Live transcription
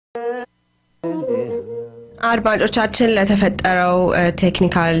አድማጮቻችን ለተፈጠረው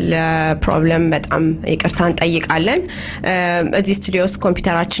ቴክኒካል ፕሮብለም በጣም ይቅርታን ጠይቃለን እዚህ ስቱዲዮ ውስጥ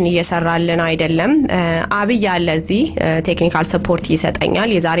ኮምፒውተራችን እየሰራልን አይደለም አብይ ያለ እዚህ ቴክኒካል ሰፖርት ይሰጠኛል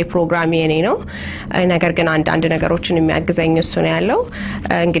የዛሬ ፕሮግራም የኔ ነው ነገር ግን አንድ ነገሮችን የሚያግዘኝ እሱ ነው ያለው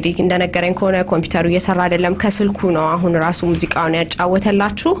እንግዲህ እንደነገረኝ ከሆነ ኮምፒውተሩ እየሰራ አይደለም ከስልኩ ነው አሁን ራሱ ሙዚቃውን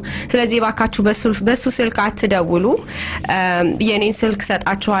ያጫወተላችሁ ስለዚህ ባካችሁ በሱ ስልክ አትደውሉ የኔን ስልክ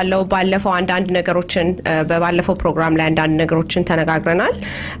ሰጣችኋለሁ ባለፈው አንድ ነገሮችን በባለፈው ፕሮግራም ላይ አንድ ነገሮችን ተነጋግረናል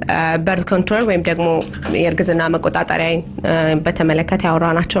በርዝ ኮንትሮል ወይም ደግሞ የርግዝና መቆጣጠሪያ በተመለከተ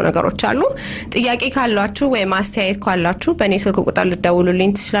ያወራናቸው ነገሮች አሉ ጥያቄ ካላችሁ ወይ ማስተያየት ካላችሁ በኔ ስልክ ቁጥር ልደውሉልኝ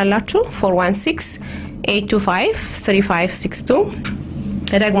ትችላላችሁ 416-825-3562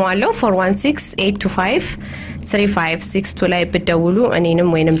 ደግሞ አለው 416-825-3562 ላይ ብትደውሉ እኔንም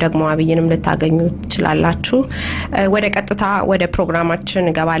ወይንም ደግሞ አብይንም ልታገኙ ትችላላችሁ ወደ ቀጥታ ወደ ፕሮግራማችን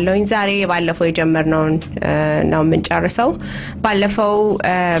ገባለሁኝ ዛሬ ባለፈው የጀመርነው ነው ምንጨርሰው ባለፈው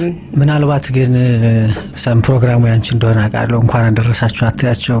ምናልባት ግን ሰም ፕሮግራሙ ያንቺ እንደሆነ አቃለው እንኳን እንደረሳችሁ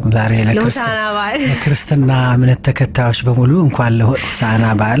አትያቸው ዛሬ ለክርስትና እምነት ተከታዮች በሙሉ እንኳን ለሆሳና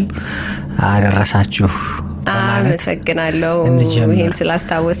በዓል አደረሳችሁ አመሰግናለሁ ይሄን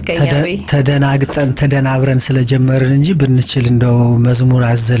ስላስታወስከኝ አብይ ተደናብረን ስለጀመርን እንጂ ብንችል እንደው መዝሙር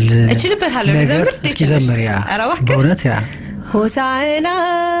አዘል እችልበታለሁ እስኪ ዘምር ያ በእውነት ያ ሆሳዕና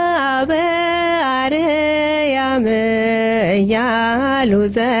በአርያም ያሉ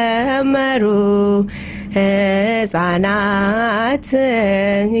ዘመሩ ሕፃናት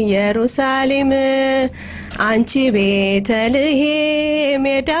ኢየሩሳሌም አንቺ ቤተልሔም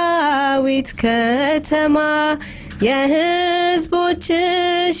የዳዊት ከተማ የሕዝቦችሽ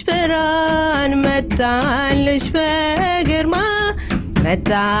ብርሃን መጣልሽ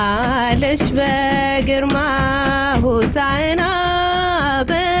በግርማ ሆሳዕና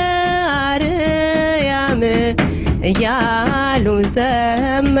በአርያም እያሉ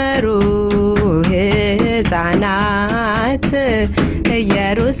ዘመሩ ሕፃናት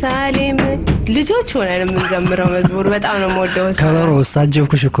ኢየሩሳሌም ልጆች ሆነን የምንዘምረው መዝሙር በጣም ነው የምወደው ከበሮ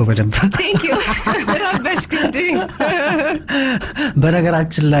ሳጀብኩሽ እኮ በደንብ Thank you ረበሽኩኝ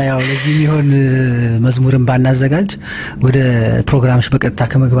በነገራችን ላይ ያው ለዚህ የሚሆን መዝሙርን ባናዘጋጅ ወደ ፕሮግራምሽ በቀጥታ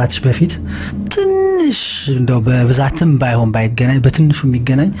ከመግባትሽ በፊት ትንሽ እንደው በብዛትም ባይገናኝ በትንሹ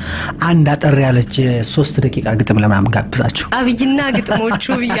የሚገናኝ አንድ አጠር ያለች 3 ደቂቃ ግጥም ለማምጋ ጋብዛችሁ አብይና ግጥሞቹ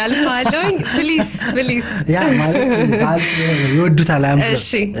ይያልፋለኝ ፕሊዝ ያ ማለት ባል ይወዱታል አምሮ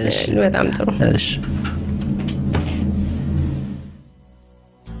እሺ በጣም ጥሩ እሺ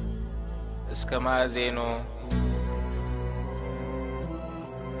Eskemaezeno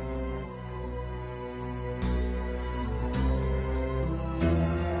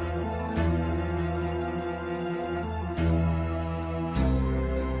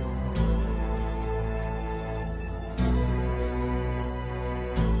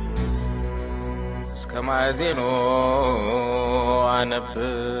Eskemaezeno anab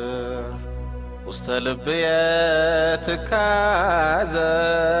وستلبي تكازا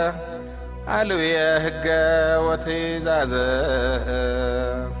علوية هجا وتزازا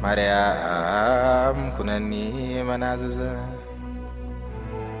مريم كنني مناززا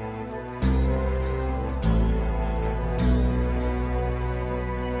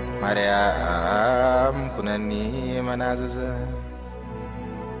مريم كنني مناززا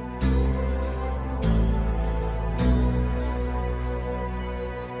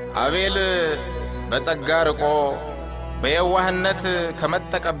አቤል በጸጋ ርቆ በየዋህነት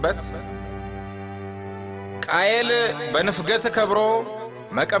ከመጠቀበት ቃየል በንፍገት ከብሮ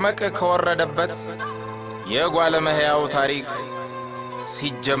መቀመቅ ከወረደበት የጓለ መህያው ታሪክ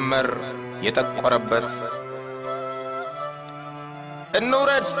ሲጀመር የጠቆረበት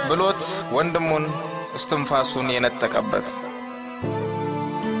እንውረድ ብሎት ወንድሙን እስትንፋሱን የነጠቀበት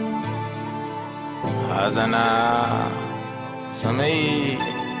ሐዘና ሰማይ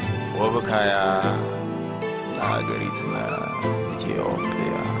ወብካያ ለሀገሪቱና ኢትዮጵያ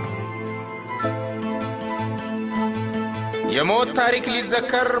የሞት ታሪክ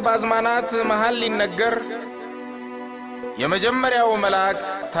ሊዘከር ባዝማናት መሃል ሊነገር የመጀመሪያው መልአክ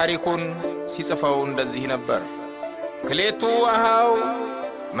ታሪኩን ሲጽፈው እንደዚህ ነበር ክሌቱ አሃው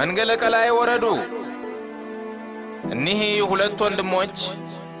መንገለ ቀላይ ወረዱ እኒህ ሁለት ወንድሞች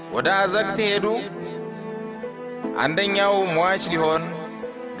ወደ አዘግት ሄዱ አንደኛው ሟች ሊሆን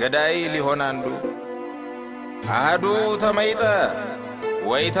ገዳይ ሊሆን አንዱ አሃዱ ተመይጠ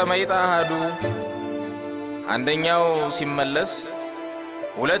ወይ ተመይጣ አሃዱ አንደኛው ሲመለስ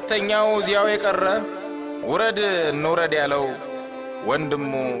ሁለተኛው ዚያው የቀረ ውረድ እንውረድ ያለው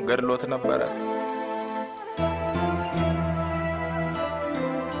ወንድሙ ገድሎት ነበር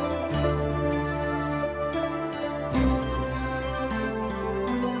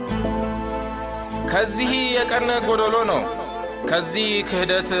ከዚህ የቀን ጎዶሎ ነው ከዚህ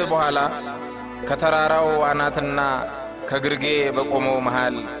ክህደት በኋላ ከተራራው አናትና ከግርጌ በቆመው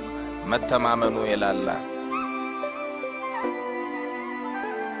መሃል መተማመኑ የላላ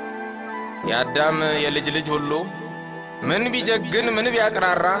ያዳም የልጅ ልጅ ሁሉ ምን ቢጀግን ምን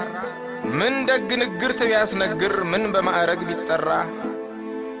ቢያቀራራ ምን ደግንግርት ቢያስነግር ምን በማዕረግ ቢጠራ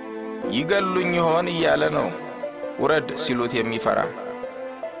ይገሉኝ ይሆን እያለ ነው ውረድ ሲሉት የሚፈራ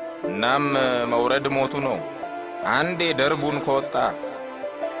እናም መውረድ ሞቱ ነው አንዴ ደርቡን ከወጣ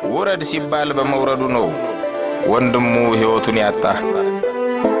ውረድ ሲባል በመውረዱ ነው ወንድሙ ሕይወቱን ያጣ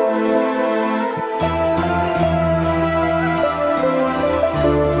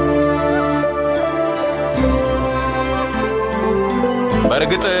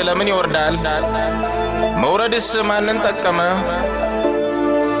በርግጥ ለምን ይወርዳል መውረድስ ማንን ጠቀመ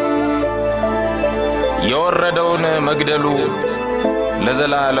የወረደውን መግደሉ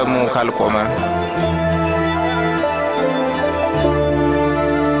ለዘላለሙ ካልቆመ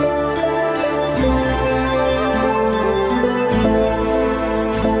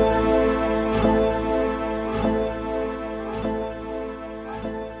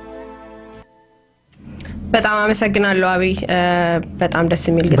በጣም አመሰግናለሁ አብይ በጣም ደስ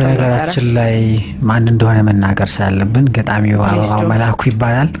የሚል ግጥም ነበር በነገራችን ላይ ማን እንደሆነ መናገር ስላለብን ገጣሚው አበባው መላኩ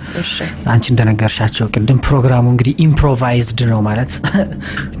ይባላል አንቺ እንደነገርሻቸው ቅድም ፕሮግራሙ እንግዲህ ኢምፕሮቫይዝድ ነው ማለት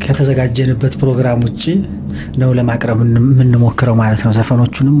ከተዘጋጀንበት ፕሮግራም ውጪ ነው ለማቅረብ ምን ሞክረው ማለት ነው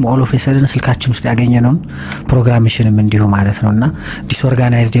ዘፈኖቹንም ኦል ኦፍ ኤሰደን ስልካችን ውስጥ ያገኘነው ፕሮግራምሽንም እንዲሁ ማለት ነውና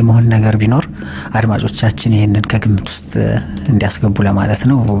ዲስኦርጋናይዝድ የመሆን ነገር ቢኖር አድማጮቻችን ይሄንን ከግምት ውስጥ እንዲያስገቡ ለማለት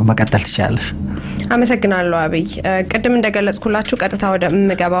ነው መቀጠል ትችላለሽ አመሰግናለሁ አብይ ቀደም እንደገለጽኩላችሁ ቀጥታ ወደ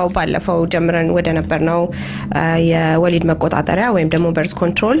ምገባው ባለፈው ጀምረን ወደ ነበርነው የወሊድ መቆጣጠሪያ ወይም ደግሞ በርዝ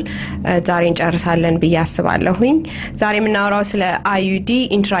ኮንትሮል ዛሬ እንጨርሳለን በያስባለሁኝ ዛሬ የምናወራው ስለ IUD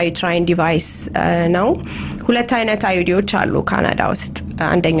intrauterine device ነው ሁለት አይነት IUDዎች አሉ ካናዳ ውስጥ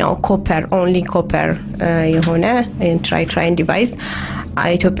አንደኛው ኮፐር only ኮፐር የሆነ intrauterine device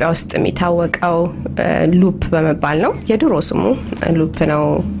ኢትዮጵያ ውስጥ የሚታወቀው ሉፕ በመባል ነው የድሮ ስሙ ሉፕ ነው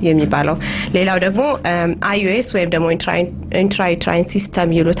የሚባለው ሌላው ደግሞ IUS ወይም ደግሞ intrauterine system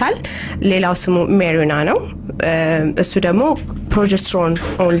ይሉታል ሌላው ስሙ ሜሪና ነው እሱ ደግሞ ፕሮጀስትሮን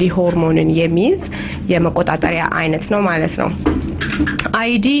only ሆርሞንን የሚይዝ የመቆጣጠሪያ አይነት ነው ማለት ነው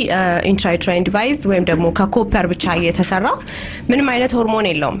IUD intrauterine device ወይም ደግሞ ከኮፐር ብቻ የተሰራ ምንም አይነት ሆርሞን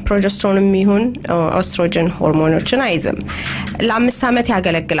የለውም ፕሮጀስትሮንም ይሁን ኦስትሮጅን ሆርሞኖችን አይዝም ለ5 አመት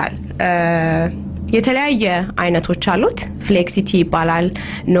ያገለግላል የተለያየ አይነቶች አሉት ፍሌክሲቲ ይባላል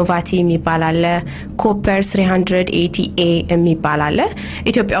ኖቫቲ ይባላል ኮፐር 380A የሚባል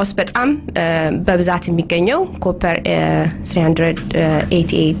ኢትዮጵያ ውስጥ በጣም በብዛት የሚገኘው ኮፐር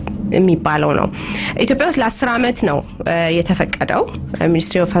 380A የሚባለው ነው ኢትዮጵያ ውስጥ ለ10 አመት ነው የተፈቀደው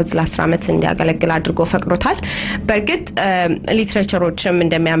ሚኒስትሪ ኦፍ ሄልዝ ለ10 አመት እንዲያገለግል አድርጎ ፈቅዶታል በርግጥ ሊትሬቸሮችም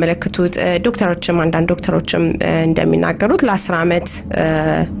እንደሚያመለክቱት ዶክተሮችም አንዳንድ ዶክተሮችም እንደሚናገሩት ለ10 አመት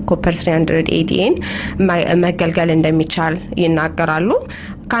ኮፐር 380 መገልገል እንደሚቻል ይናገራሉ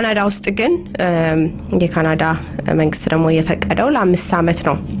ካናዳ ውስጥ ግን የካናዳ መንግስት ደግሞ የፈቀደው ለ5 አመት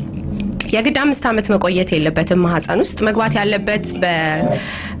ነው የግድ 5 አመት መቆየት የለበትም ማህፀን ውስጥ መግባት ያለበት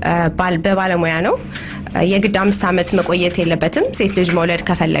በባለሙያ ነው የግድ 5 አመት መቆየት የለበትም ሴት ልጅ መውለድ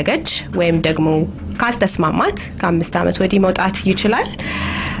ከፈለገች ወይም ደግሞ ካልተስማማት ከ5 አመት ወዲህ መውጣት ይችላል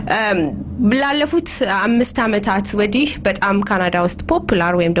ብላለፉት 5 አመታት ወዲህ በጣም ካናዳ ውስጥ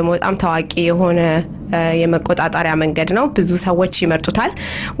ፖፑላር ወይም ደግሞ በጣም ታዋቂ የሆነ የመቆጣጠሪያ መንገድ ነው ብዙ ሰዎች ይመርጡታል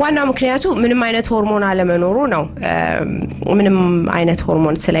ዋናው ምክንያቱ ምንም አይነት ሆርሞን አለመኖሩ ነው ምንም አይነት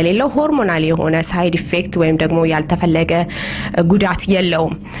ሆርሞን ስለሌለው ሆርሞናል የሆነ ሳይድ ኢፌክት ወይም ደግሞ ያልተፈለገ ጉዳት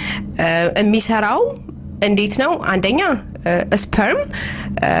የለውም የሚሰራው እንዴት ነው አንደኛ ስፐርም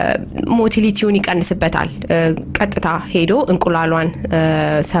ሞቲሊቲውን ይቀንስበታል ቀጥታ ሄዶ እንቁላሏን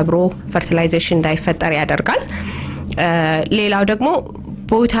ሰብሮ ፈርቲላይዜሽን እንዳይፈጠር ያደርጋል ሌላው ደግሞ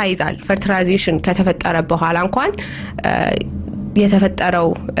ቦታ ይዛል ፈርቲላይዜሽን ከተፈጠረ በኋላ እንኳን የተፈጠረው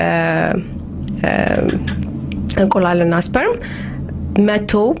እንቁላልና ስፐርም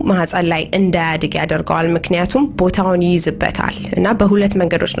መቶ ማህፀን ላይ እንዳያድግ ያደርጋል ምክንያቱም ቦታውን ይይዝበታል እና በሁለት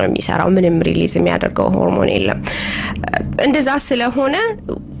መንገዶች ነው የሚሰራው ምንም ሪሊዝ የሚያደርገው ሆርሞን የለም እንደዛ ስለሆነ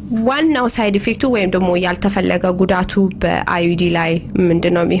ዋናው ሳይድ ኢፌክቱ ወይም ደግሞ ያልተፈለገ ጉዳቱ በአይዩዲ ላይ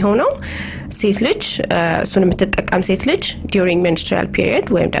ምንድነው የሚሆነው ሴት ልጅ እሱን የምትጠቀም ሴት ልጅ during menstrual period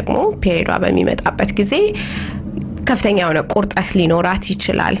ወይም ደግሞ ፔሪዮዷ በሚመጣበት ጊዜ ከፍተኛ የሆነ ቁርጠት ሊኖራት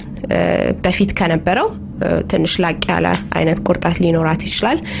ይችላል በፊት ከነበረው ትንሽ ላቅ ያለ አይነት ቁርጠት ሊኖራት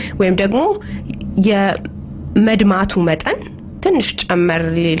ይችላል ወይም ደግሞ የመድማቱ መጠን ትንሽ ጨመር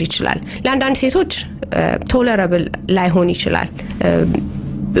ሊል ይችላል ለአንዳንድ ሴቶች ቶለረብል ላይሆን ይችላል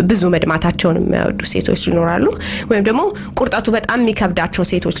ብዙ መድማታቸውን የሚያወዱ ሴቶች ሊኖራሉ ወይም ደግሞ ቁርጠቱ በጣም የሚከብዳቸው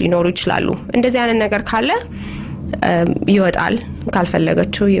ሴቶች ሊኖሩ ይችላሉ እንደዚህ አይነት ነገር ካለ ይወጣል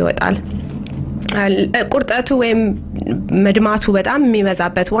ካልፈለገችው ይወጣል ቁርጠቱ ወይም መድማቱ በጣም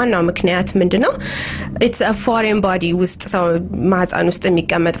የሚበዛበት ዋናው ምክንያት ምንድነው it's a foreign body ውስጥ ሰው ማህፀን ውስጥ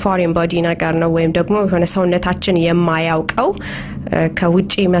የሚቀመጥ foreign body ነገር ነው ወይም ደግሞ የሆነ ሰውነታችን የማያውቀው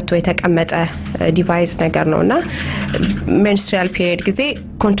ከውጪ መጥቶ የተቀመጠ ዲቫይስ ነገር ነውና menstrual period ጊዜ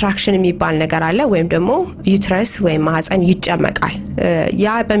contraction የሚባል ነገር አለ ወይም ደግሞ uterus ወይም ማህፀን ይጨመቃል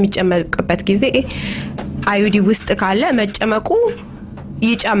ያ በሚጨመቅበት ጊዜ IUD ውስጥ ካለ መጨመቁ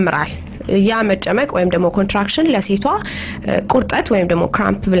ይጨምራል ያ መጨመቅ ወይም ደግሞ contraction ለሴቷ ቁርጠት ወይም ደግሞ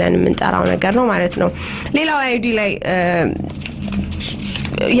cramp ብለን የምንጠራው ነገር ነው ማለት ነው ሌላው IUD ላይ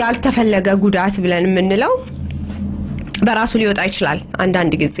ያልተፈለገ ጉዳት ብለን የምንለው በራሱ ሊወጣ ይችላል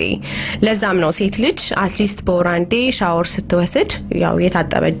አንዳንድ ጊዜ ለዛም ነው ሴት ልጅ አትሊስት በወራንዴ ሻወር ስትወስድ ያው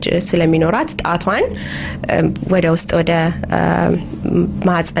የታጠበጅ ስለሚኖራት ጣቷን ወደ ውስጥ ወደ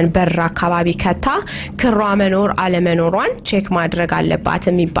ማህፀን በር አካባቢ ከታ ክሯ መኖር አለመኖሯን ቼክ ማድረግ አለባት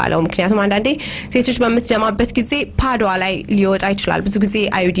የሚባለው ምክንያቱም አንዳንዴ ሴቶች በምትደማበት ጊዜ ፓዷ ላይ ሊወጣ ይችላል ብዙ ጊዜ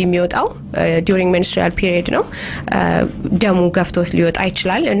IUD የሚወጣው during menstrual period ነው ደሙ ገፍቶት ሊወጣ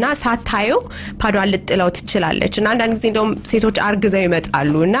ይችላል እና ሳታየው ፓዷን ልጥለው ትችላለች እና አንዳንድ ጊዜ እንደውም ሴቶች አርግዘው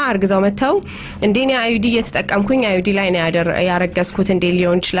ይመጣሉና አርግዘው መተው እንደኔ IUD እየተጠቀምኩኝ IUD ላይ ነው ያረገዝኩት እንዴ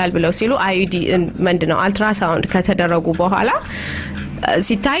ሊሆን ይችላል ብለው ሲሉ IUD ምንድነው አልትራሳውንድ ከተደረጉ በኋላ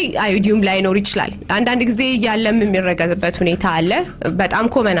ሲታይ IUDም ላይ ኖር ይችላል አንዳንድ ጊዜ ያለም የሚረጋዝበት ሁኔታ አለ በጣም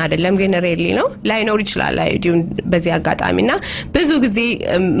ኮመን አይደለም ግን ሬርሊ ነው ላይ ኖር ይችላል IUDም በዚህ አጋጣሚና ብዙ ጊዜ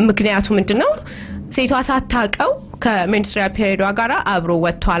ምክንያቱ ምንድነው ሴቷ ሳታቀው ከሜንስትሩዋል ፔሪዮዷ ጋር አብሮ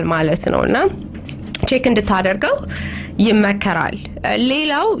ወጥቷል ማለት ነውና ቼክ እንድታደርገው ይመከራል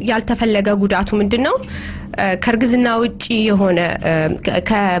ሌላው ያልተፈለገ ጉዳቱ ምንድነው ከርግዝና ውጪ የሆነ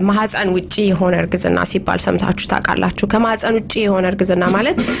ከማህፀን ውጪ የሆነ እርግዝና ሲባል ሰምታችሁ ታውቃላችሁ ከማህፀን ውጪ የሆነ እርግዝና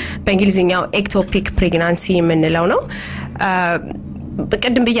ማለት በእንግሊዝኛው ኤክቶፒክ ፕሬግናንሲ የምንለው ነው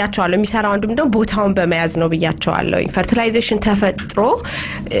በቀደም ብያቸዋለሁ የሚሰራው እንደም ቦታውን በመያዝ ነው ብያቸዋለሁ ፈርቲላይዜሽን ተፈጥሮ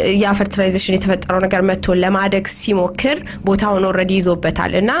ያ ፈርቲላይዜሽን የተፈጠረው ነገር መጥቶ ለማደግ ሲሞክር ቦታውን ኦሬዲ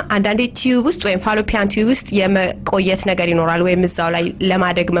ይዞበታልና አንዳንዴ ቲዩብ ውስጥ ወይም ፋሎፒያን ቲዩብ ውስጥ የመቆየት ነገር ይኖራል ወይም እዛው ላይ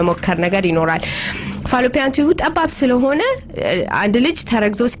ለማደግ መሞከር ነገር ይኖራል ፋሎፒያን ቲዩብ ጠባብ ስለሆነ አንድ ልጅ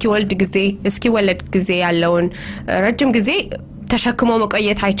ተረግዞ እስኪወለድ ጊዜ ያለውን ረጅም ጊዜ ተሸክሞ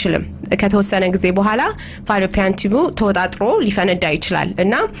መቆየት አይችልም ከተወሰነ ጊዜ በኋላ ፋሎፒያን ቲዩቡ ተወጣጥሮ ሊፈነዳ ይችላል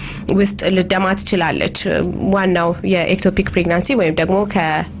እና ውስጥ ልደማት ይችላልች ዋናው የኤክቶፒክ ፕሬግናንሲ ወይም ደግሞ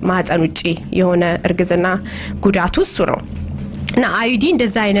ከማህፀን ውጪ የሆነ እርግዝና ጉዳቱ እሱ ነው እና IUD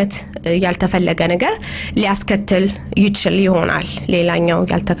እንደዛ አይነት ያልተፈለገ ነገር ሊያስከትል ይችላል ይሆናል ሌላኛው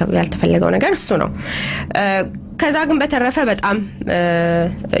ያልተፈለገው ነገር እሱ ነው ከዛ ግን በተረፈ በጣም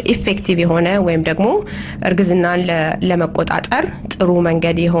ኢፌክቲቭ የሆነ ወይም ደግሞ እርግዝናን ለመቆጣጠር ጥሩ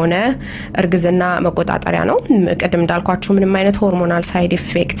መንገድ የሆነ እርግዝና መቆጣጠሪያ ነው ቀደም እንዳልኳችሁ ምንም አይነት ሆርሞናል ሳይድ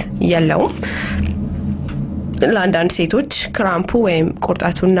ኢፌክት የለውም ለአንዳንድ ሴቶች ክራምፑ ወይም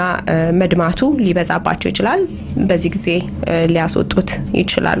ቁርጠቱና መድማቱ ሊበዛባቸው ይችላል በዚህ ጊዜ ሊያስወጡት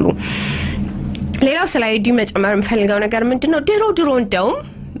ይችላሉ ሌላው ስለ IUD መጨመር የምፈልገው ነገር ምንድነው ድሮ እንደውም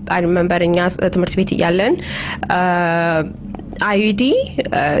አልመንበርኛ ትምህርት ቤት ያለን IUD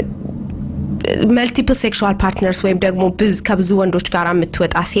multiple sexual partners ወይም ደግሞ ከብዙ ወንዶች ጋር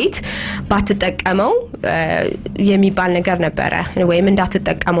የምትወጣ ሴት ባትጠቀመው የሚባል ነገር ነበር ወይም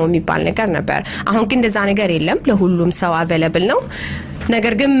እንዳትጠቀመው የሚባል ነገር ነበር አሁን ግን እንደዛ ነገር የለም ለሁሉም ሰው available ነው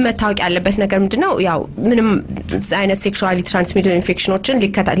ነገር ግን መታወቅ ያለበት ነገር ምንድነው ያው ምንም አይነት ሴክሹዋሊ ትራንስሚትድ ኢንፌክሽኖችን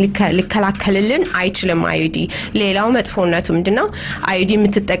ሊከላከልልን አይችልም IUD ሌላው መጥፎነቱ ምንድነው IUD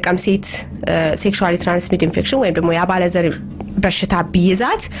የምትጠቀም ሴት ሴክሹዋሊ ትራንስሚትድ ኢንፌክሽን ወይም ደግሞ ያባለዘር በሽታ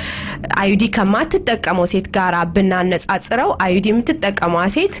ቢይዛት IUD ከማትጠቀመው ሴት ጋር ብናነጻጽረው IUD የምትጠቀመው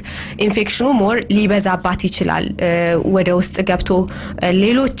ሴት ኢንፌክሽኑ ሞር ሊበዛባት ይችላል ወደ ውስጥ ገብቶ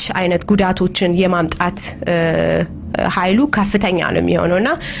ሌሎች አይነት ጉዳቶችን የማምጣት ኃይሉ ከፍተኛ ነው የሚሆነውና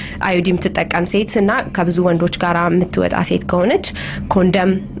IUD የምትጠቀም ሴትና ከብዙ ወንዶች ጋር የምትወጣ ሴት ከሆነች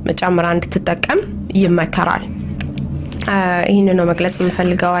ኮንደም ጨምራ እንድትጠቀም ይመከራል ይሄንን ነው መግለጽ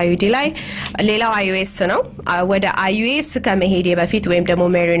የምፈልገው IUD ላይ ሌላው IUS ነው ወደ IUS ከመሄዴ በፊት ወይም ደግሞ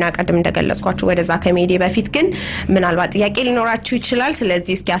ሜሪና ቀደም እንደገለጽኳችሁ ወደዛ ከመሄዴ በፊት ግን ምናልባት ጥያቄ ሊኖራችሁ ይችላል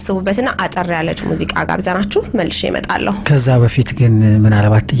ስለዚህ እስኪ ያስቡበትና አጠር ያለች ሙዚቃ ጋብዘናችሁ መልሼ እመጣለሁ ከዛ በፊት ግን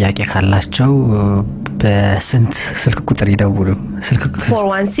ምናልባት ጥያቄ ካላችሁ በስንት ስልክ ቁጥር ይደውሉ ስልክ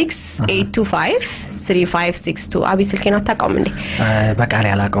 416-825-3562 አቢ ስልኬን አታውቀውም እንዴ በቃል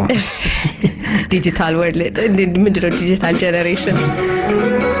ያላቀው ዲጂታል ወርልድ ምንድነው ዲጂታል ጀነሬሽን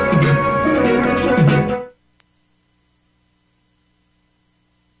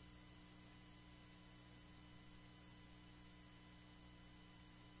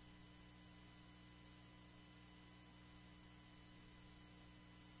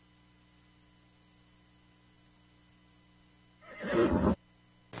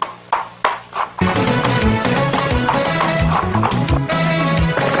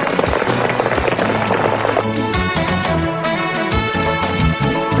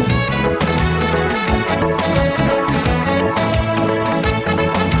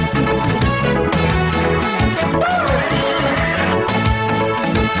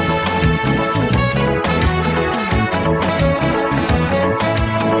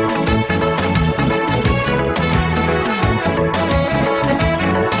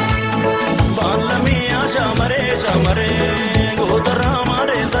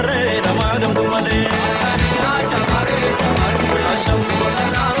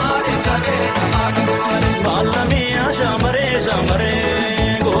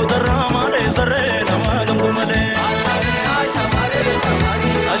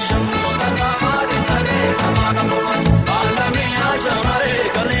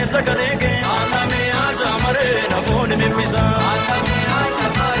kareke alame ashamare nabone mimisa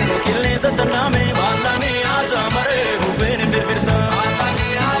kille sataname alame ashamare bubene birvirsa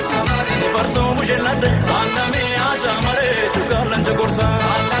farso mushelate alame ashamare tugalan jagorsa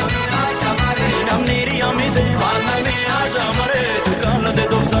namniri amite alame ashamare tugalate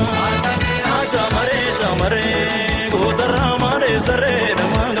dopsa ashamare shamare godara mare sare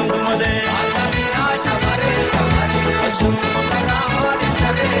namangam tumade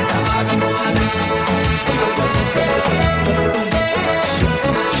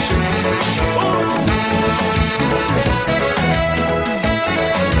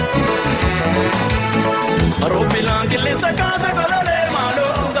Aropilan kille sakasa kolole malo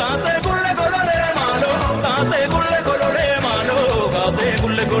gaase gulle kolole malo gaase gulle kolole malo gaase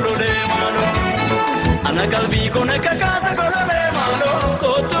gulle kolole malo ana kalbi kone kakasa kolole malo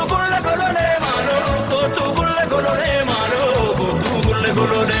kotu gulle kolole malo kotu gulle kolole malo kotu gulle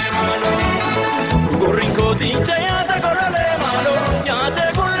kolole malo gorin koti chayata kolole malo yate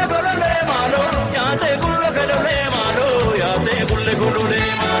gulle kolole malo yate gulle kolole malo yate gulle kolole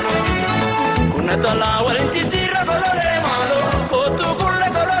malo kunatala walinti tira kolole malo kotu gulle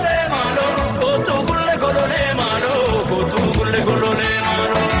kolole malo kotu gulle kolole malo kotu gulle kolole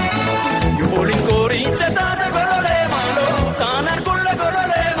malo yubolin kori chatata kolole malo tanan gulle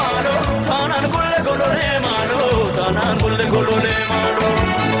kolole malo tanan gulle kolole malo tanan gulle kolole malo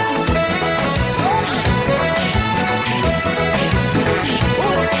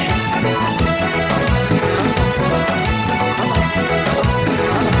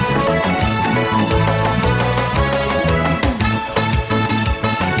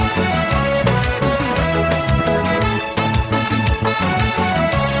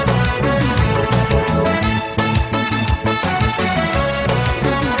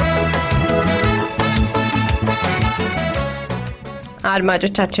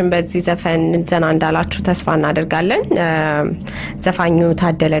አድማጮቻችን በዚህ ዘፈን ዘና እንዳላችሁ ተስፋ እናደርጋለን ዘፋኙ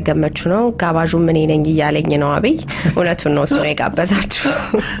ታደለ ገመቹ ነው ጋባዡ ምን ነኝ ይያለኝ ነው አብይ እውነቱን ነው እሱ ነው የጋበዛችሁ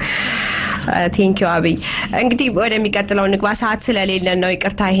ቴንክ ዩ አቢይ እንግዲህ ወደሚቀጥለው ንግባ ሰዓት ስለሌለን ነው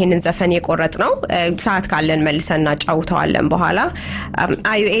ይቅርታ ይሄንን ዘፈን የቆረጥ ነው ሰዓት ካለን መልሰና ጫውተዋለን በኋላ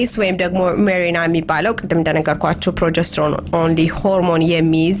IUS ወይም ደግሞ ሜሪና የሚባለው ቅድም እንደነገርኳችሁ ፕሮጀስትሮን ኦንሊ ሆርሞን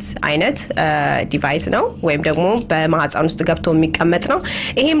የሚይዝ አይነት ዲቫይስ ነው ወይም ደግሞ በማህፀን ውስጥ ገብቶ የሚቀመጥ ነው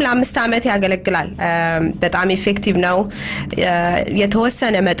ይሄም ለ5 አመት ያገለግላል በጣም ኢፌክቲቭ ነው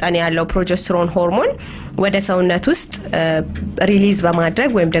የተወሰነ መጠን ያለው ፕሮጀስትሮን ሆርሞን ወደ ሰውነት ውስጥ ሪሊዝ በማድረግ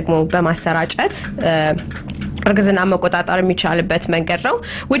ወይም ደግሞ በማሰራጨት እርግዝና መቆጣጠር የሚቻልበት መንገድ ነው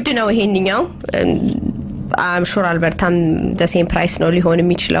ውድ ነው ይሄንኛው I'm sure Albertam the same price ነው ሊሆን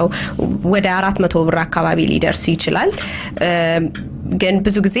የሚችለው ወደ 400 ብር አካባቢ ሊደርስ ይችላል ግን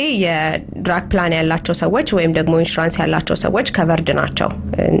ብዙ ጊዜ የድራግ ፕላን ያላቸው ሰዎች ወይም ደግሞ ኢንሹራንስ ያላቸው ሰዎች ከቨርድ ናቸው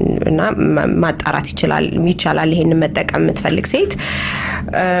እና ማጣራት ይችላል ይሄን መጠቀም የምትፈልግ ሴት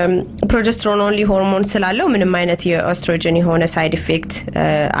ፕሮጀስትሮን ኦንሊ ሆርሞን ስላለው ምንም አይነት የኦስትሮጅን የሆነ ሳይድ ኢፌክት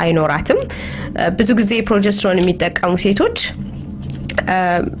አይኖራትም ብዙ ጊዜ ፕሮጀስትሮን የሚጠቀሙ ሴቶች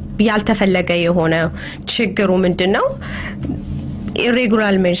ያልተፈለገ የሆነ ችግሩ ምንድነው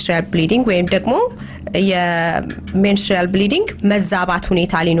irregular menstrual bleeding ወይም ደግሞ የሜንስትሩዋል ብሊዲንግ መዛባት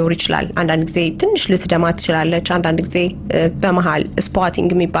ሁኔታ ሊኖር ይችላል አንዳንድ ጊዜ ትንሽ ልትደማ ትችላለች አንዳንድ ጊዜ በመሃል ስፖቲንግ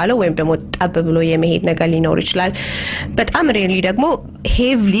የሚባለው ወይም ደግሞ ጠብ ብሎ የመሄድ ነገር ሊኖር ይችላል በጣም ሬሊ ደግሞ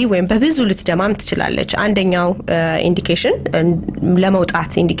ሄቪሊ ወይም በብዙ ልትደማም ትችላለች አንደኛው ኢንዲኬሽን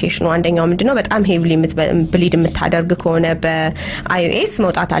ለመውጣት ኢንዲኬሽኑ አንደኛው ምንድነው በጣም ሄቪሊ ብሊድ የምታደርግ ከሆነ በአይኦኤስ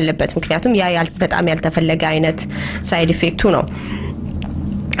መውጣት አለበት ምክንያቱም ያ በጣም ያልተፈለገ አይነት ሳይድ ኢፌክቱ ነው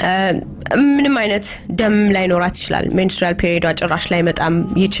ምንም አይነት ደም ላይ ኖራት ይችላል ሜንስትሩዋል ፔሪዮድ አጭራሽ ላይ መጣም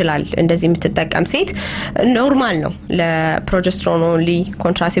ይችላል እንደዚህ የምትጠቀም ሴት ኖርማል ነው ለፕሮጀስትሮን ኦንሊ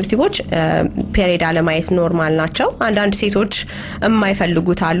ኮንትራሴፕቲቮች ፔሪዮድ አለማየት ኖርማል ናቸው አንዳንድ ሴቶች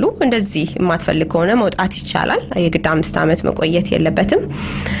የማይፈልጉት አሉ እንደዚህ የማትፈልግ ከሆነ መውጣት ይቻላል የግድ 5 አመት መቆየት የለበትም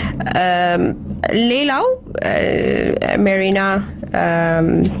ሌላው ሜሪና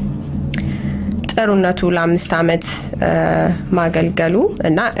ጥሩነቱ ለ5 አመት ማገልገሉ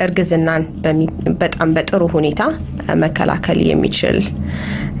እና እርግዝናን በጣም በጥሩ ሁኔታ መከላከል የሚችል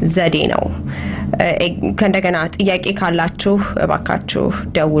ዘዴ ነው ከእንደገና ጥያቄ ካላችሁ እባካችሁ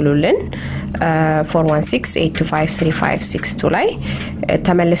ደውሉልን 416-825-3562 ላይ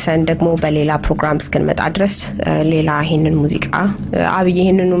ተመልሰን ደግሞ በሌላ ፕሮግራም እስከንመጣ ድረስ ሌላ ይሄንን ሙዚቃ አብይ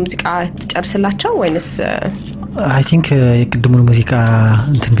ይሄንን ሙዚቃ ትጨርስላችሁ ወይንስ I think የቅድሙን ሙዚቃ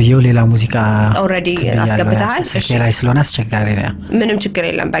እንትን ብየው ሌላ ሙዚቃ already አስገብተሃል እሺ ላይ ስለሆነ አስቸጋሪ ነው ምንም ችግር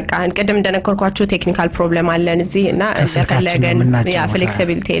የለም በቃ ቅድም እንደነገርኳችሁ ቴክኒካል ፕሮብሌም አለን እዚህ እና እንደፈለገን ያ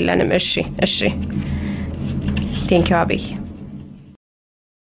ፍሌክሲቢሊቲ የለንም እሺ thank you Abiy